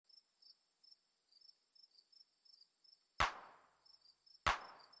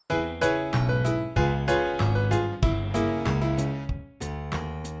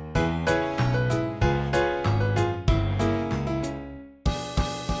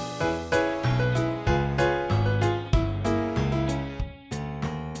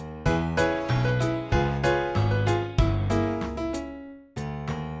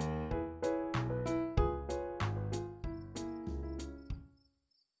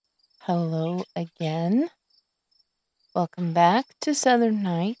Hello again. Welcome back to Southern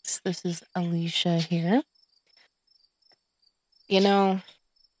Nights. This is Alicia here. You know,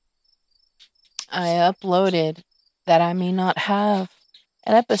 I uploaded that I may not have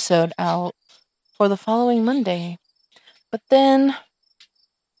an episode out for the following Monday. But then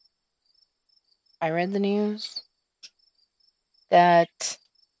I read the news that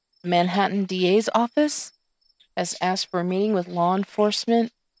Manhattan DA's office has asked for a meeting with law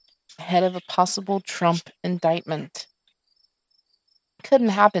enforcement ahead of a possible Trump indictment. Couldn't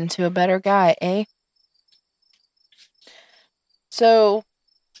happen to a better guy, eh? So,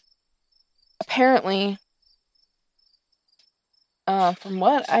 apparently, from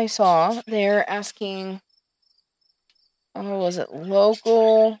what I saw, they're asking, what was it,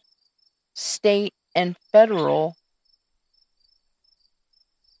 local, state, and federal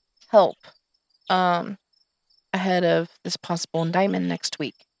help ahead of this possible indictment next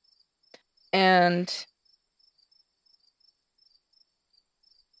week. And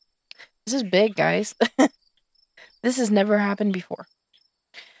this is big, guys. This has never happened before.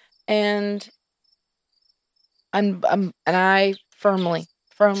 And I firmly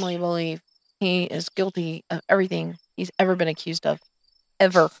believe he is guilty of everything he's ever been accused of.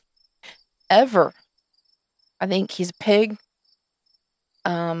 Ever. I think he's a pig.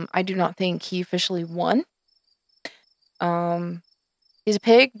 I do not think he officially won. He's a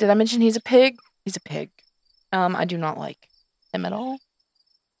pig. Did I mention he's a pig? He's a pig. I do not like him at all.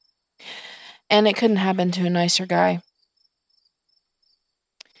 And it couldn't happen to a nicer guy.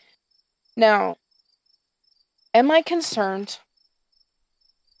 Now, am I concerned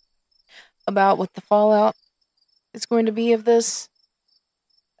about what the fallout is going to be of this?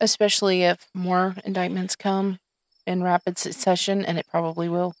 Especially if more indictments come in rapid succession, and it probably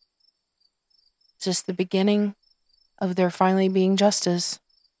will. It's just the beginning of there finally being justice.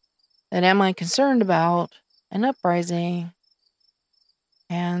 And am I concerned about an uprising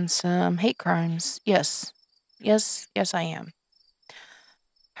and some hate crimes? Yes, I am.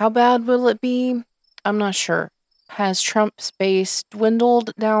 How bad will it be? I'm not sure. Has Trump's base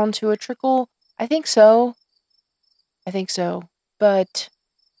dwindled down to a trickle? I think so. But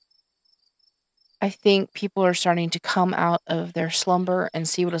I think people are starting to come out of their slumber and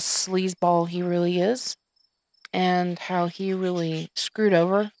see what a sleazeball he really is, and how he really screwed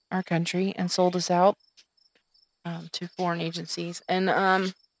over our country and sold us out to foreign agencies. And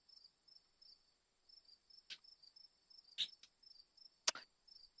I'm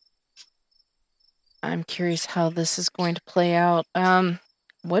curious how this is going to play out.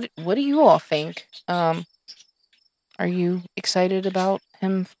 What do you all think? Are you excited about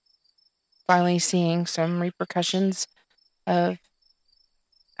him finally seeing some repercussions of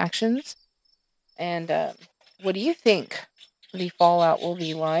actions? And what do you think the fallout will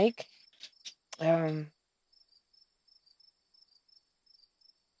be like? I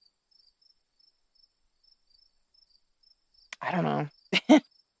don't know.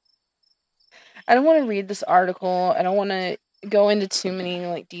 I don't want to read this article. I don't want to go into too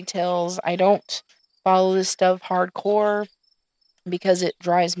many details. I don't follow this stuff hardcore because it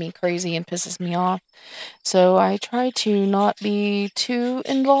drives me crazy and pisses me off. So I try to not be too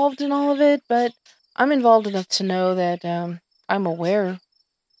involved in all of it, but I'm involved enough to know that I'm aware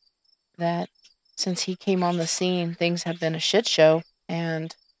that since he came on the scene, things have been a shit show,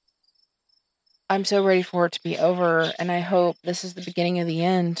 and I'm so ready for it to be over, and I hope this is the beginning of the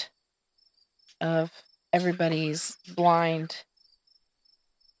end of everybody's blind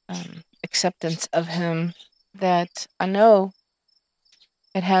acceptance of him, that I know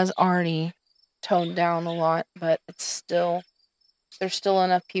it has already toned down a lot, but there's still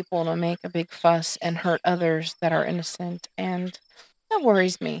enough people to make a big fuss and hurt others that are innocent, and that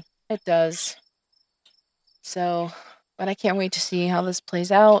worries me. It does. So, but I can't wait to see how this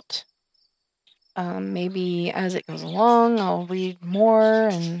plays out. Maybe as it goes along, I'll read more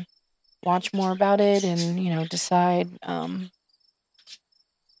and watch more about it, and decide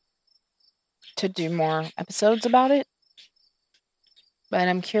to do more episodes about it. But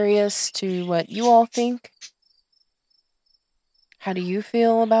I'm curious to what you all think. How do you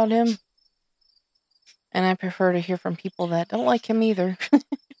feel about him? And I prefer to hear from people that don't like him either.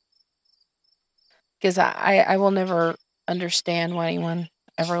 Because I will never understand why anyone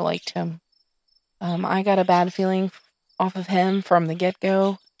ever liked him. I got a bad feeling off of him from the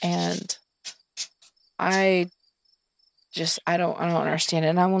get-go, and I don't understand it,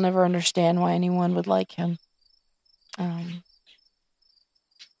 and I will never understand why anyone would like him.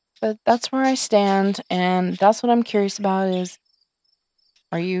 But that's where I stand, and that's what I'm curious about is,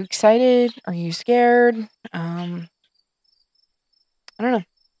 are you excited? Are you scared? I don't know.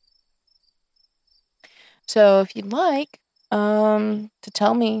 So if you'd like to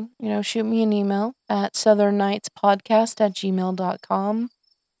tell me, shoot me an email at southernnightspodcast@gmail.com.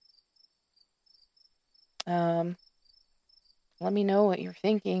 Let me know what you're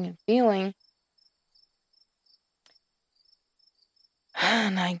thinking and feeling.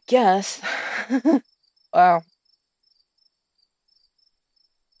 And I guess, wow.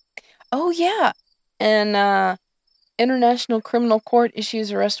 Oh, yeah. And International Criminal Court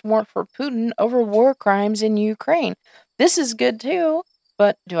issues arrest warrant for Putin over war crimes in Ukraine. This is good too,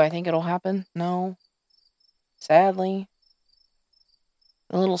 but do I think it'll happen? No. Sadly.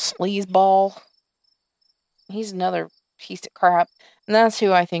 The little sleazeball. He's another piece of crap. And that's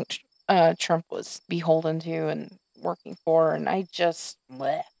who I think Trump was beholden to and working for. And I just,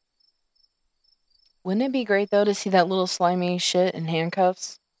 bleh. Wouldn't it be great, though, to see that little slimy shit in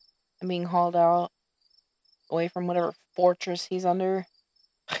handcuffs and being hauled out away from whatever fortress he's under?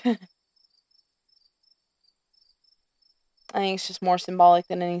 I think it's just more symbolic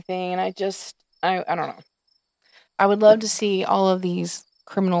than anything. And I don't know. I would love to see all of these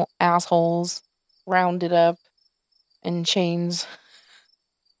criminal assholes rounded up in chains.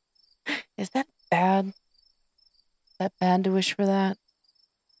 Is that bad? Is that bad to wish for that?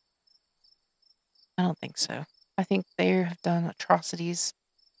 I don't think so. I think they have done atrocities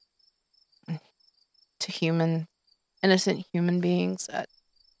to innocent human beings.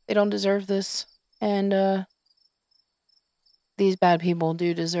 They don't deserve this. And these bad people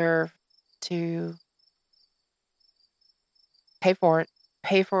do deserve to pay for it.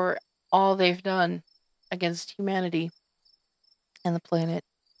 Pay for all they've done against humanity and the planet.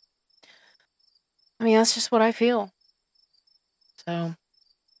 I mean, that's just what I feel. So,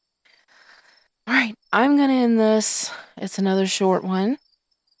 alright, I'm going to end this. It's another short one,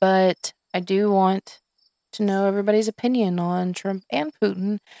 but I do want to know everybody's opinion on Trump and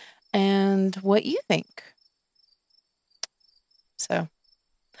Putin and what you think. So,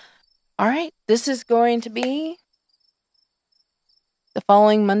 alright, this is going to be the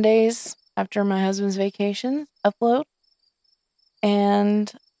following Mondays after my husband's vacation upload.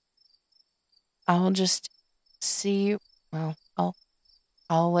 And I'll just see you. Well,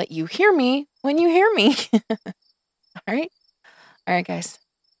 I'll let you hear me when you hear me. All right. All right, guys.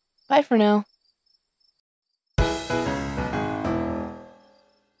 Bye for now.